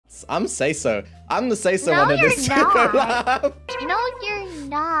I'm seiso. I'm the seiso No, one in this collab. No, you're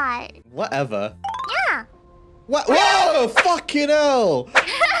not. Whatever. Yeah. What? Whoa! Fucking hell!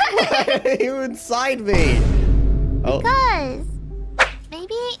 Why are you inside me? Oh. Because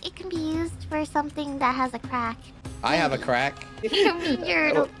maybe it can be used for something that has a crack. I have a crack. You mean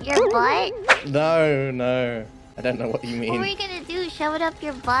your butt? No. I don't know what you mean. What were you gonna do? Shove it up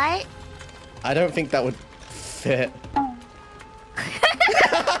your butt? I don't think that would fit.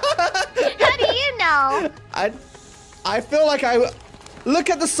 How do you know? I feel like look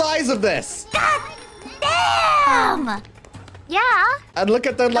at the size of this. God damn! Yeah. And look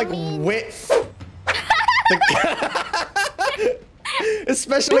at the width.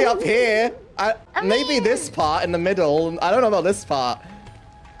 Especially up here. Maybe this part in the middle. I don't know about this part.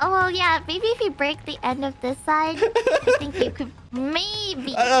 Oh, well, yeah. Maybe if you break the end of this side, I think you could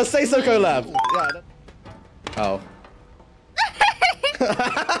maybe... seiso collab. Yeah. Oh.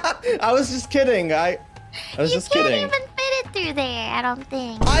 I was just kidding. I was just kidding. You can't even fit it through there, I don't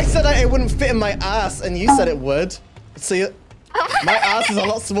think. I said it wouldn't fit in my ass, and you said it would. So my ass is a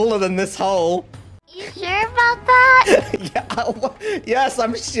lot smaller than this hole. You sure about that? Yeah. Yes,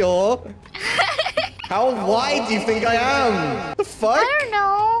 I'm sure. How wide do you think I am? The fuck? I don't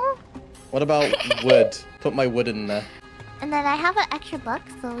know. What about wood? Put my wood in there. And then I have an extra book,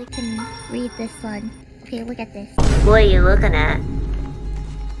 so we can read this one. Okay, look at this. What are you looking at?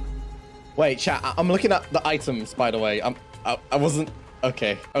 Wait, chat. I'm looking at the items, by the way. I wasn't...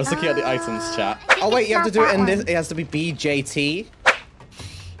 Okay. I was looking at the items, chat. Oh, wait, you have to do it in this... It has to be BJT.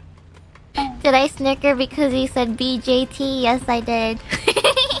 Did I snicker because you said BJT? Yes, I did.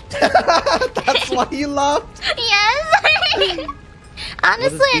 That's why you laughed? Yes!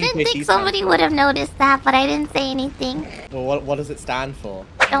 Honestly, I didn't think somebody would have noticed that, but I didn't say anything. Well, what does it stand for?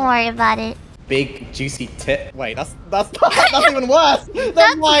 Don't worry about it. Big, juicy tit. Wait, that's even worse!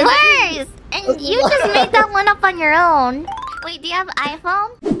 That's worse! And you just made that one up on your own. Wait, do you have an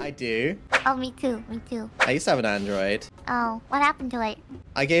iPhone? I do. Oh, me too. Me too. I used to have an Android. Oh, what happened to it?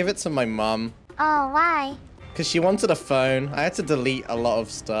 I gave it to my mum. Oh, why? Because she wanted a phone. I had to delete a lot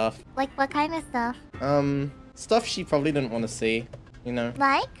of stuff. Like, what kind of stuff? Stuff she probably didn't want to see. You know?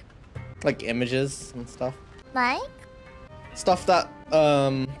 Like? Like images and stuff. Like? Stuff that,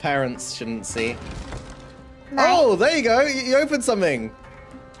 parents shouldn't see. Like? Oh, there you go. You opened something.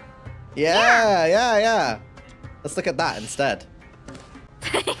 Yeah. Let's look at that instead.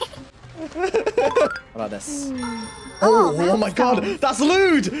 What about this? Oh my god, that's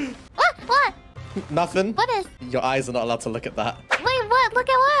lewd! What? Nothing. What is? Your eyes are not allowed to look at that. Wait, what? Look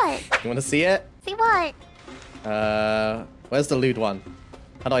at what? You want to see it? See what? Where's the lewd one?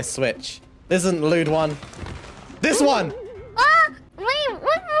 How do I switch? This isn't the lewd one. This one! Ah! Wait,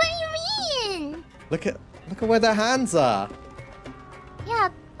 what do you mean? Look at where their hands are. Yeah,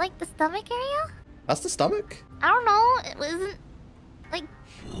 like the stomach area? That's the stomach? I don't know. It wasn't like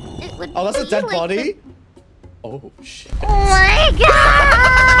it would. Oh, that's a dead like body? Oh shit. Oh my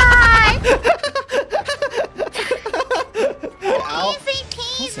god! Easy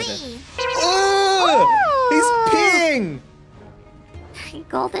peasy. Oh! He's peeing!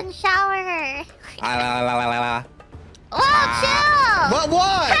 Golden shower. Ah. Oh, chill! What?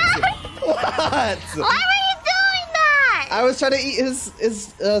 What? Why were you doing that? I was trying to eat his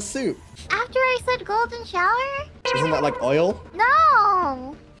soup. After I said golden shower? Isn't that like oil?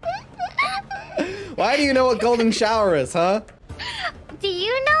 No. Why do you know what golden shower is, huh? Do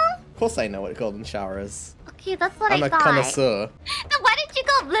you know? Of course I know what golden shower is. Okay, that's what I'm I a thought. connoisseur. Then why did you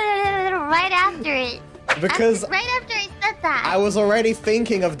go right after it? Because right after I said that. I was already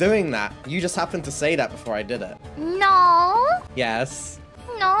thinking of doing that. You just happened to say that before I did it. No. Yes.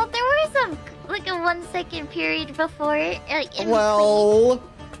 No, there was like a 1 second period before it. Like in Well,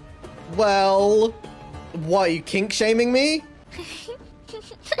 what, are you kink shaming me?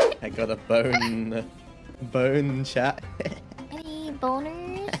 I got a bone chat. Any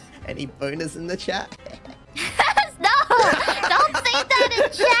boners? Any boners in the chat? No, don't say that in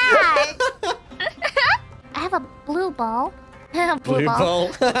chat. I have a blue ball. blue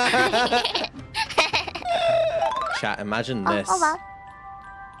ball. Chat, imagine this. Hold on.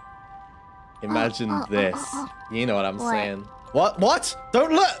 Imagine this. You know what I'm saying. What?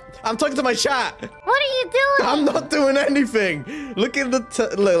 Don't look! I'm talking to my chat! What are you doing? I'm not doing anything! Look at the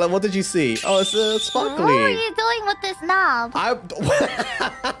look, what did you see? Oh, it's sparkly. What are you doing with this knob?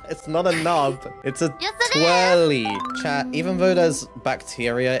 It's not a knob. It's a Yes, it twirly. Chat, even though there's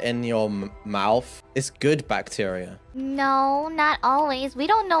bacteria in your mouth, It's good bacteria. No, not always. We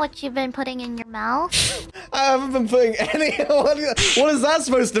don't know what you've been putting in your mouth. I haven't been putting any... What is that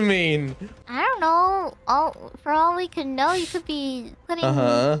supposed to mean? I don't know. For all we could know, you could be putting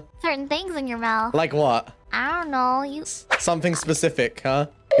certain things in your mouth. Like what? I don't know. You... Something specific, huh?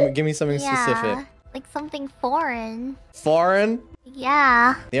 Give me something specific. Like something foreign. Foreign?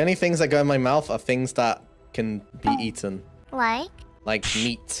 Yeah. The only things that go in my mouth are things that can be eaten. Like? Like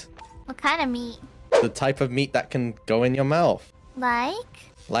meat. What kind of meat? The type of meat that can go in your mouth. Like?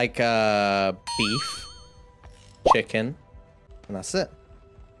 Like, beef, chicken, and that's it.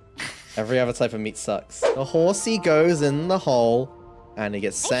 Every other type of meat sucks. The horsey goes in the hole, and it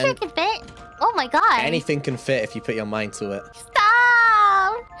gets sent. Sure it can fit? Oh my god. Anything can fit if you put your mind to it.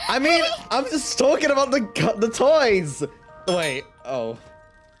 Stop! I mean, I'm just talking about the toys. Wait, oh.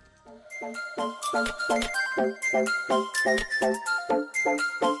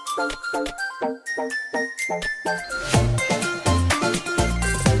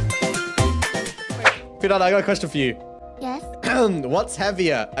 Finana, I got a question for you. Yes? What's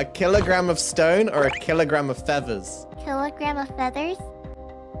heavier, a kilogram of stone or a kilogram of feathers? Kilogram of feathers?